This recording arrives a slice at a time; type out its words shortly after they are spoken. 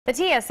The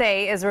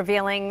TSA is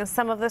revealing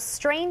some of the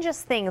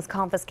strangest things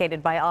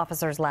confiscated by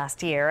officers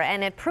last year,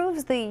 and it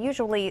proves the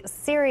usually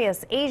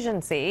serious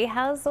agency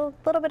has a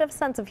little bit of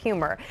sense of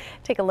humor.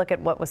 Take a look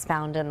at what was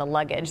found in the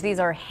luggage. These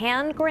are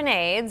hand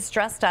grenades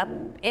dressed up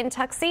in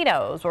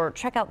tuxedos, or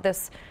check out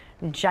this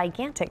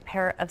gigantic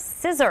pair of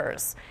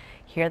scissors.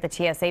 Here, the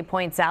TSA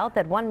points out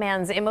that one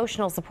man's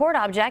emotional support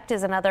object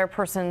is another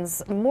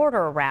person's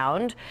mortar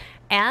round.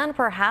 And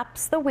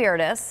perhaps the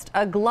weirdest,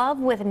 a glove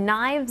with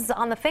knives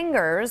on the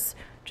fingers,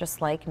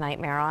 just like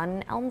Nightmare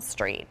on Elm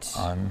Street.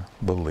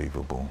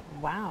 Unbelievable.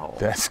 Wow.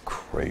 That's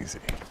crazy.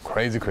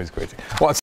 Crazy, crazy, crazy. Well,